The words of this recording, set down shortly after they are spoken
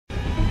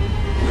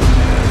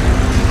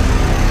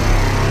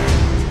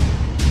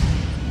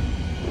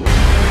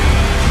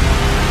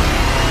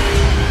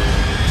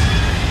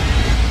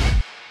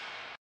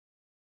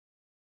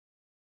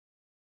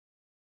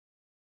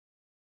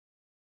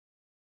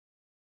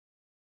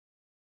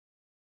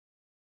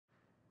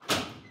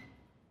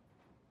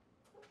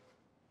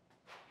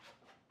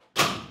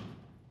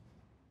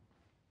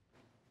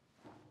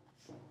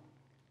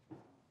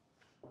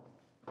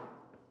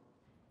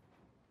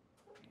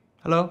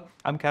Hello,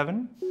 I'm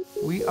Kevin.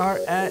 We are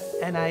at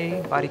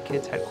NIA Body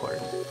Kits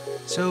headquarters.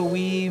 So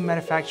we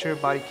manufacture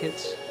body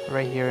kits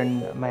right here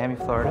in Miami,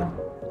 Florida.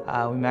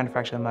 We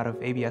manufacture them out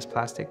of ABS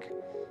plastic,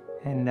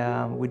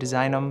 and we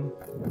design them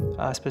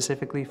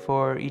specifically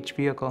for each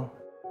vehicle.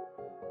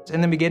 In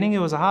the beginning, it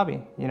was a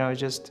hobby. You know,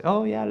 just,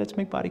 oh yeah, let's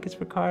make body kits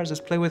for cars,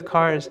 let's play with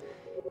cars.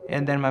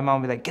 And then my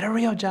mom would be like, get a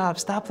real job,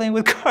 stop playing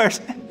with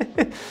cars.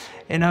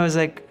 And I was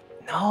like,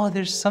 no,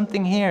 there's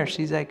something here.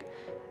 She's like,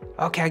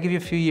 okay, I'll give you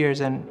a few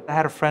years. And I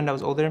had a friend that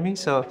was older than me,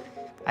 so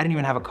I didn't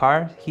even have a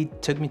car. He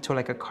took me to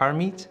like a car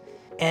meet,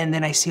 and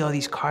then I see all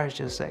these cars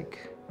just like,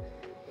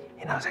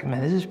 and I was like,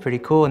 man, this is pretty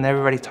cool. And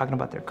everybody's talking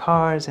about their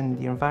cars and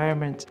the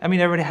environment. I mean,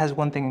 everybody has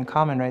one thing in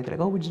common, right? They're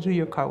like, oh, what'd you do to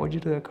your car? What'd you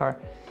do to your car?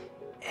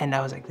 And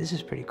I was like, this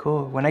is pretty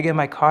cool. When I get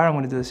my car, I'm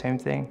gonna do the same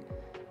thing.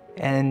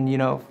 And you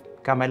know,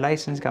 got my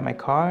license, got my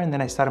car, and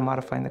then I started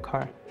modifying the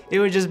car. It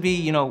would just be,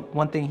 you know,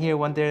 one thing here,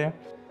 one there.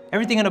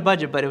 Everything in a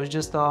budget, but it was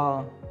just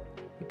all,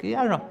 I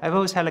don't know. I've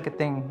always had like a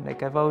thing.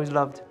 Like I've always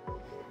loved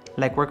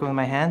like working with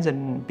my hands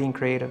and being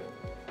creative.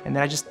 And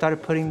then I just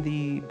started putting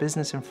the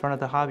business in front of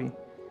the hobby.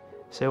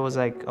 So it was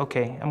like,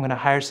 okay, I'm gonna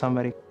hire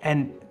somebody.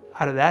 And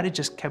out of that, it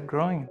just kept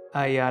growing.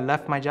 I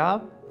left my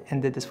job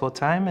and did this full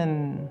time,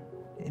 and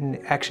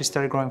it actually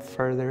started growing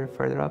further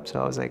up.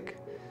 So I was like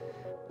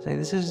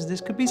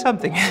this could be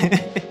something.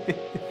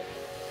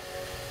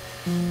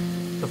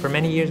 So for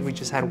many years, we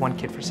just had one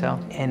kit for sale.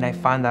 And I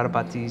found out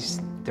about these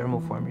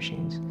thermoform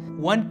machines.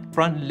 One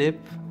front lip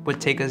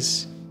would take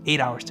us 8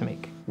 hours to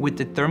make. With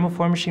the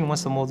thermoform machine,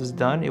 once the mold is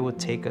done, it would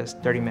take us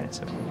 30 minutes.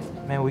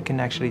 Man, we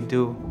can actually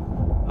do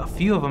a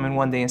few of them in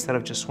one day instead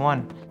of just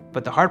one.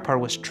 But the hard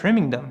part was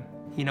trimming them.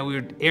 You know, we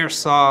would air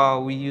saw,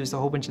 we used a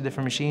whole bunch of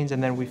different machines,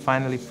 and then we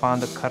finally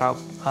found a cutout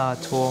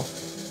tool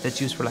that's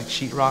used for like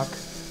sheetrock.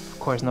 Of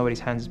course, nobody's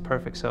hands is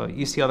perfect, so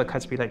you see all the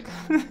cuts be like,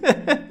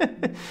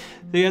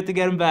 so you have to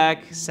get them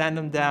back, sand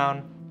them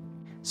down.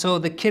 So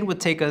the kit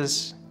would take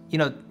us, you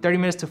know, 30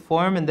 minutes to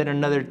form, and then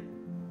another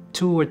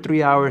 2 or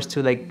 3 hours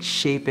to like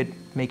shape it,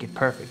 make it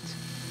perfect.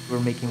 We're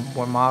making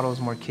more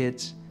models, more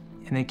kits,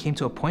 and it came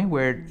to a point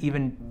where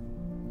even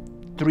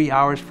 3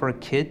 hours for a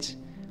kit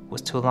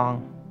was too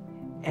long.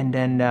 And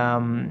then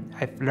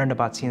I learned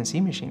about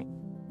CNC Machine.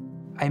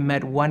 I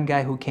met one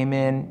guy who came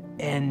in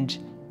and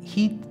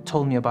he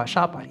told me about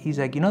Shopbot. He's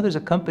like, you know, there's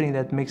a company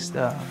that makes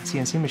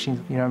CNC machines,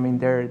 you know what I mean?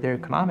 They're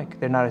economic.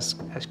 They're not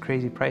as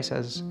crazy price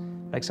as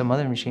like some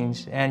other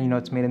machines. And you know,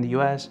 it's made in the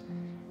US.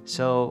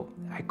 So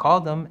I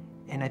called them,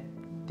 and I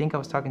think I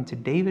was talking to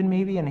David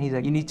maybe, and he's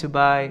like, you need to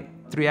buy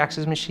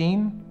 3-axis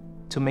machine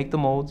to make the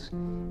molds,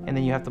 and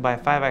then you have to buy a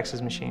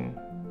 5-axis machine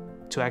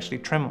to actually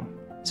trim them.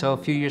 So a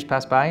few years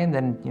passed by, and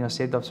then, you know,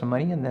 saved up some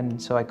money, and then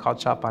so I called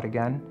Shopbot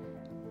again.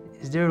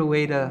 Is there a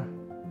way to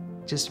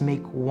just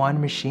make one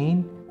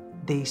machine?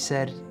 They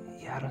said,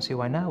 yeah, I don't see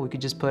why not. We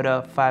could just put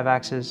a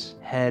 5-axis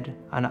head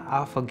on an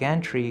alpha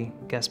gantry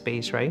guest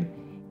base, right?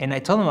 And I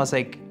told them, I was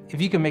like,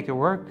 if you can make it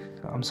work,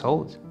 I'm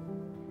sold.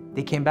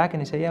 They came back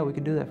and they said, yeah, we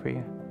could do that for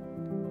you.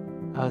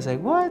 I was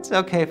like, what?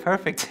 Okay,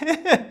 perfect.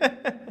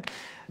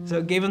 So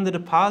I gave them the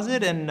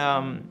deposit, and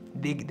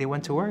they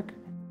went to work.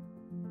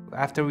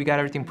 After we got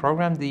everything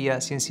programmed, the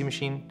CNC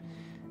machine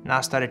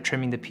now started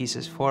trimming the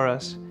pieces for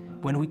us.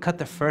 When we cut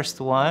the first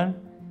one,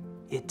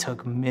 it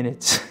took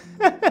minutes.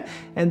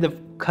 And the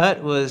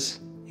cut was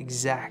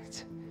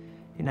exact.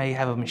 And now you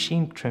have a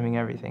machine trimming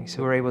everything.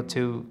 So we're able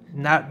to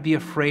not be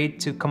afraid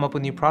to come up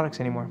with new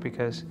products anymore,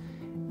 because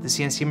the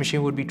CNC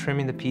machine would be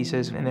trimming the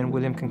pieces, and then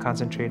William can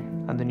concentrate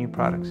on the new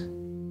products.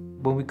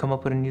 When we come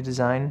up with a new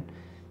design,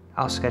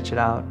 I'll sketch it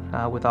out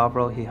with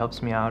Avro. He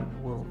helps me out,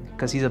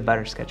 because he's a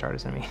better sketch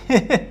artist than me.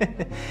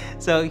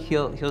 So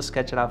he'll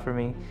sketch it out for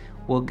me.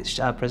 We'll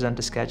present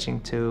the sketching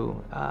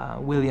to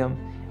William.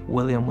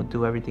 William will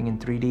do everything in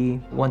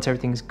 3D. Once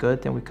everything's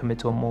good, then we commit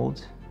to a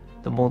mold.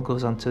 The mold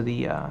goes onto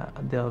the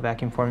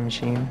vacuum forming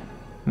machine,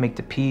 make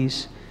the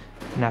piece,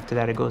 and after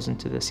that it goes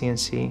into the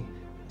CNC.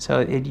 So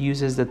it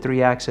uses the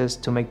 3-axis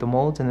to make the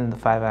molds, and then the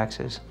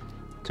 5-axis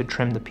to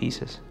trim the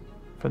pieces.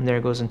 From there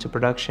it goes into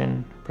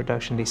production.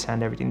 Production, they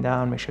sand everything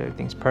down, make sure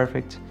everything's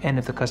perfect. And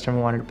if the customer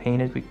wanted to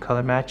paint it, we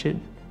color match it,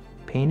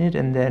 paint it,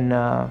 and then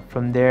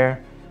from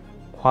there,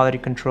 quality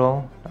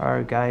control.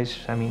 Our guys,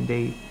 I mean,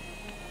 they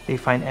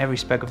find every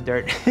speck of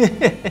dirt.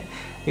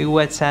 They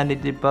wet sand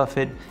it, they buff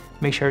it,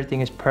 make sure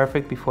everything is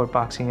perfect before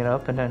boxing it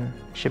up and then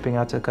shipping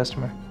out to the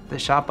customer. The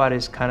Shopbot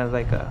is kind of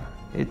like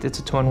it's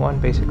a 2-in-1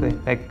 basically,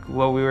 like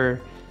what we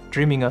were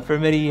dreaming of for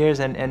many years,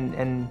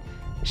 and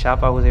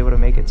Shopbot was able to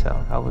make it, so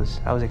I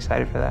was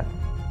excited for that.